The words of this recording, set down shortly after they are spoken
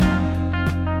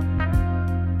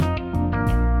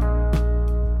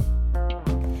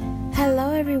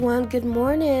everyone. Good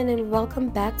morning and welcome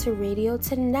back to Radio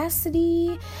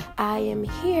Tenacity. I am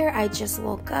here. I just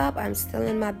woke up. I'm still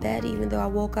in my bed even though I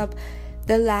woke up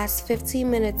the last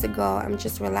 15 minutes ago. I'm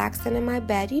just relaxing in my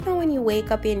bed. You know when you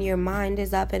wake up and your mind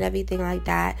is up and everything like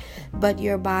that, but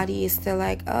your body is still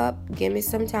like, give me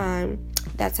some time.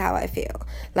 That's how I feel.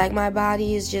 Like my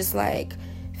body is just like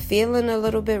feeling a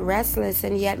little bit restless,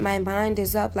 and yet my mind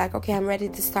is up like, okay, I'm ready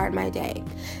to start my day.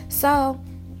 So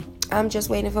I'm just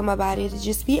waiting for my body to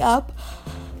just be up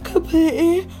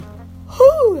completely.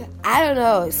 I don't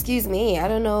know. Excuse me. I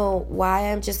don't know why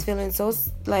I'm just feeling so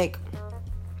like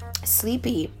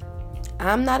sleepy.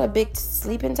 I'm not a big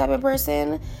sleeping type of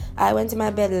person. I went to my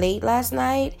bed late last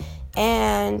night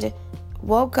and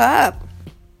woke up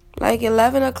like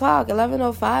 11 o'clock,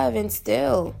 11:05, and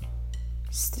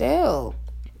still,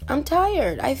 I'm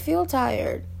tired. I feel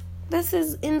tired. This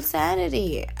is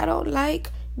insanity. I don't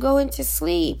like going to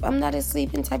sleep. I'm not a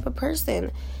sleeping type of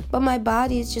person, but my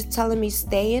body is just telling me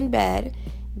stay in bed,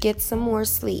 get some more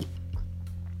sleep.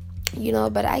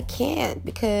 But I can't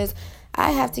because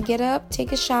I have to get up,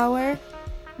 take a shower,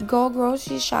 go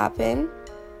grocery shopping,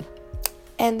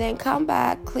 and then come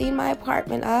back, clean my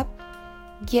apartment up,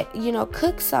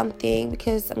 cook something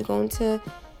because I'm going to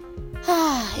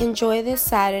enjoy this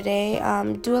Saturday,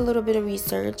 do a little bit of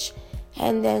research,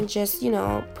 and then just,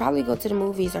 probably go to the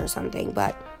movies or something.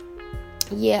 But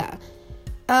yeah.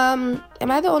 Am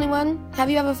I the only one? Have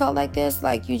you ever felt like this?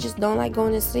 Like you just don't like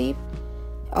going to sleep?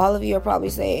 All of you are probably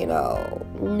saying, oh,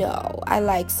 no, I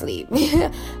like sleep.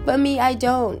 But me, I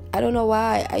don't. I don't know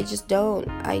why. I just don't.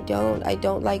 I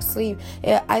don't like sleep.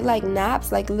 I like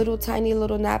naps, like tiny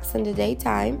little naps in the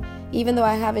daytime, even though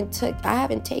I haven't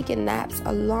taken naps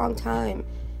a long time.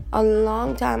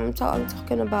 I'm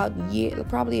talking about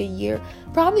probably a year,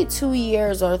 probably 2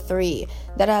 years or 3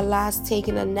 that I last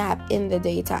taken a nap in the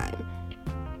daytime.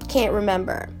 Can't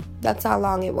remember. That's how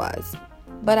long it was.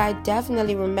 But I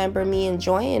definitely remember me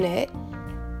enjoying it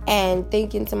and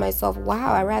thinking to myself,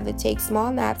 wow, I'd rather take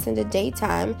small naps in the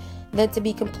daytime than to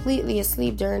be completely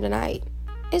asleep during the night.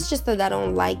 It's just that I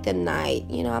don't like the night.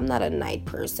 I'm not a night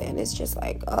person. It's just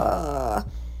like, I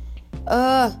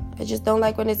just don't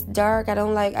like when it's dark.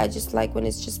 I just like when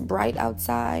it's just bright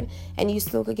outside and you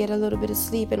still could get a little bit of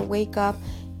sleep and wake up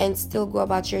and still go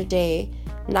about your day.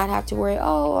 Not have to worry,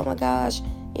 oh my gosh,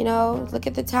 look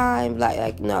at the time.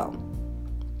 Like no.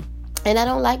 And I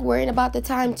don't like worrying about the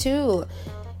time too.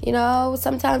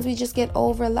 Sometimes we just get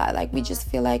over a lot. Like we just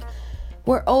feel like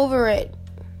we're over it.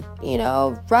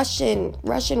 Rushing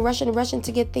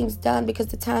to get things done because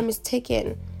the time is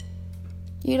ticking.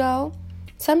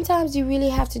 Sometimes you really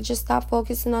have to just stop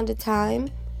focusing on the time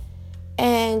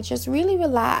and just really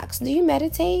relax. Do you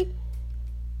meditate?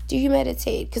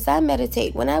 Because I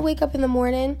meditate. When I wake up in the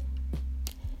morning,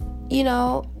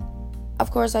 of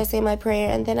course I say my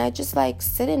prayer and then I just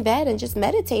sit in bed and just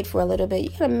meditate for a little bit. You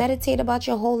gotta meditate about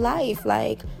your whole life.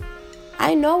 Like,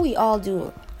 I know we all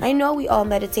do. I know we all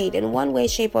meditate in one way,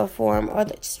 shape, or form, or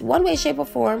the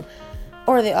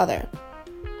other.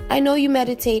 I know you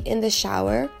meditate in the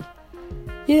shower.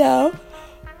 Oh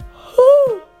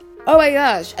my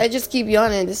gosh, I just keep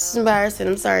yawning. This is embarrassing.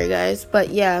 I'm sorry, guys. But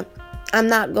yeah, I'm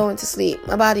not going to sleep.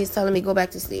 My body is telling me go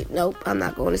back to sleep. Nope, I'm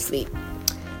not going to sleep.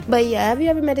 But yeah, have you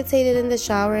ever meditated in the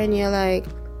shower and you're like,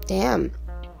 damn,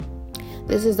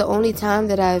 this is the only time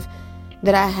that I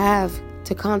have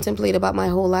to contemplate about my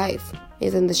whole life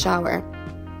is in the shower.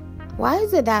 Why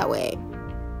is it that way?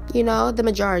 The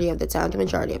majority of the time.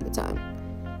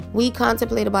 We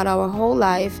contemplate about our whole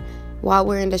life while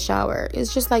we're in the shower.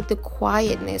 It's just like the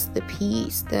quietness, the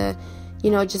peace, the,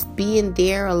 just being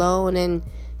there alone and,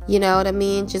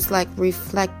 just like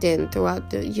reflecting throughout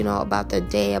the, about the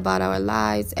day, about our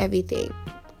lives, everything.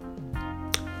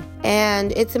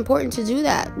 And it's important to do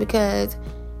that because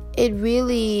it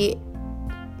really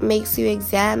makes you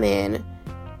examine,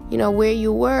 where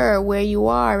you were, where you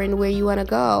are, and where you want to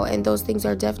go. And those things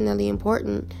are definitely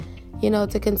important,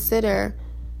 to consider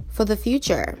for the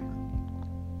future.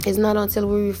 It's not until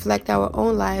we reflect our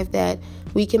own life that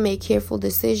we can make careful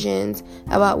decisions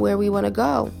about where we want to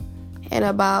go and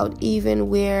about even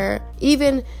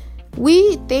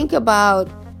we think about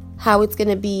how it's going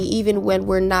to be even when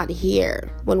we're not here,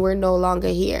 when we're no longer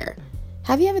here.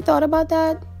 Have you ever thought about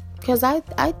that? Because I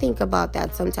think about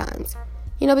that sometimes.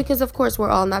 Because of course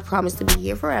we're all not promised to be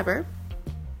here forever.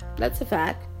 That's a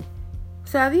fact.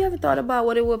 So have you ever thought about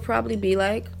what it would probably be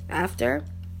like after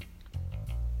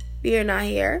you're not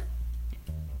here?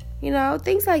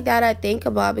 Things like that I think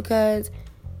about because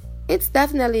it's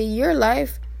definitely, your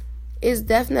life is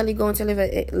definitely going to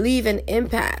leave an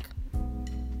impact.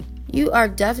 You are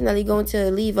definitely going to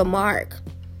leave a mark.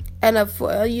 And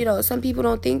some people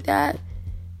don't think that.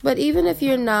 But even if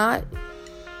you're not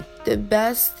the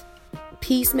best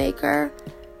peacemaker,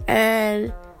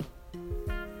 and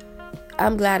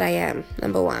I'm glad I am,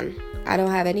 number one. I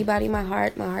don't have anybody in my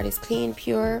heart. My heart is clean,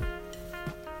 pure,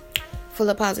 full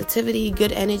of positivity,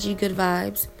 good energy, good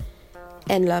vibes,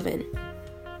 and loving.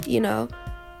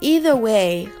 Either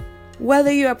way,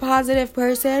 whether you're a positive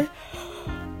person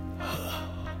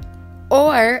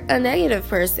or a negative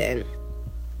person,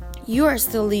 you are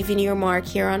still leaving your mark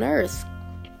here on earth.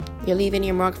 You're leaving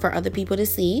your mark for other people to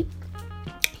see.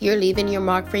 You're leaving your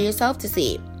mark for yourself to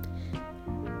see.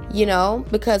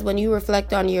 Because when you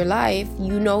reflect on your life,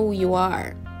 you know who you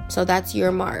are. So that's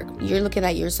your mark. You're looking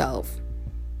at yourself.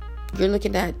 You're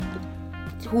looking at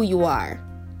who you are.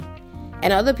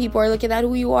 And other people are looking at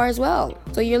who you are as well.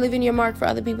 So you're leaving your mark for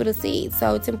other people to see.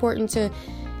 So it's important to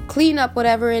clean up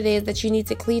whatever it is that you need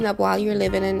to clean up while you're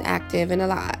living and active and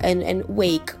alive and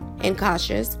awake and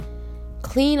cautious.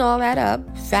 Clean all that up,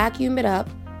 vacuum it up,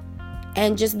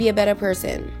 and just be a better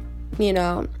person.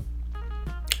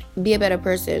 Be a better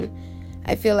person.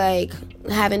 I feel like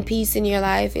having peace in your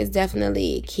life is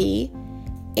definitely key.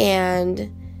 And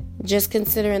just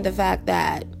considering the fact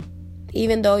that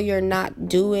even though you're not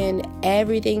doing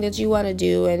everything that you want to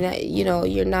do, and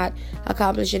you're not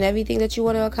accomplishing everything that you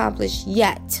want to accomplish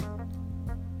yet,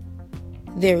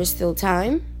 there is still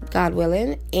time, God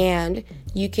willing, and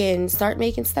you can start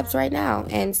making steps right now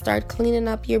and start cleaning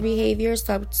up your behavior,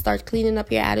 start cleaning up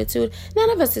your attitude. None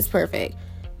of us is perfect.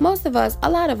 Most of us, a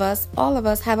lot of us, all of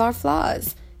us have our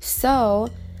flaws. So,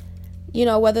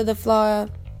 whether the flaw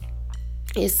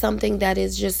is something that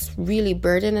is just really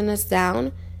burdening us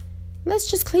down,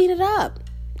 let's just clean it up.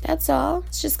 That's all.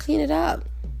 Let's just clean it up,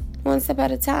 one step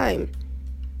at a time.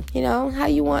 How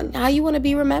you want to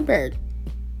be remembered.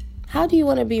 How do you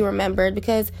want to be remembered?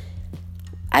 Because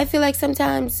I feel like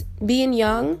sometimes being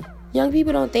young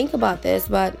people don't think about this,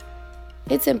 but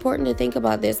it's important to think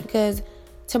about this because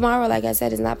tomorrow, like I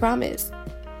said, is not promised.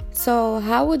 So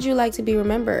how would you like to be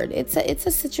remembered? It's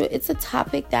a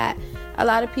topic that a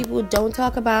lot of people don't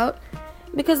talk about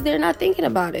because they're not thinking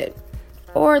about it.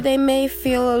 Or they may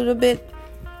feel a little bit,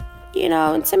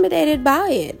 intimidated by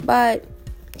it. But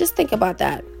just think about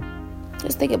that.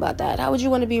 Just think about that. How would you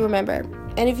want to be remembered?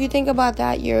 And if you think about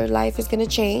that, your life is going to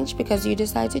change because you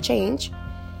decide to change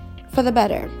for the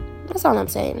better. That's all I'm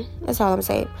saying.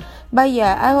 But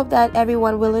yeah, I hope that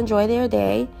everyone will enjoy their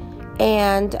day.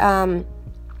 And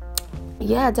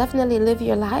definitely live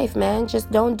your life, man.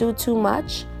 Just don't do too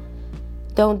much.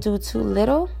 Don't do too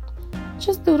little.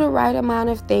 Just do the right amount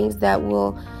of things that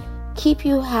will keep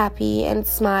you happy and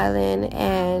smiling,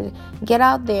 and get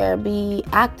out there, be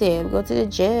active, go to the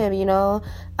gym,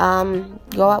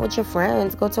 go out with your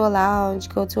friends, go to a lounge,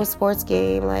 go to a sports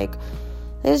game. Like,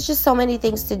 there's just so many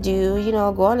things to do,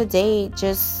 go on a date,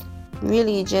 just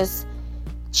really just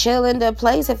chill in the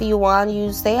place. If you want,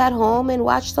 you stay at home and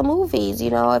watch some movies.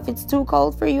 If it's too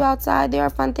cold for you outside, there are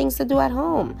fun things to do at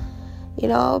home.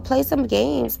 Play some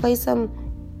games, play some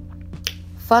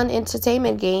fun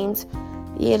entertainment games,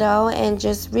 and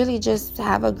just really just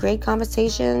have a great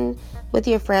conversation with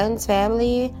your friends,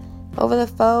 family, over the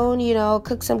phone,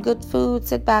 cook some good food,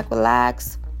 sit back,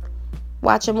 relax,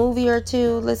 watch a movie or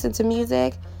two, listen to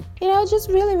music, just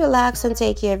really relax and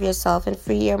take care of yourself and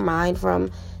free your mind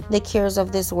from the cares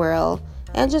of this world,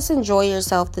 and just enjoy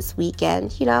yourself this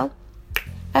weekend.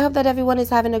 I hope that everyone is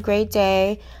having a great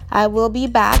day. I will be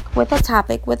back with a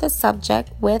topic, with a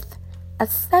subject, with a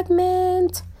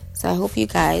segment. So I hope you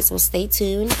guys will stay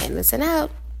tuned and listen out.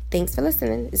 Thanks for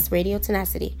listening. It's Radio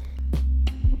Tenacity.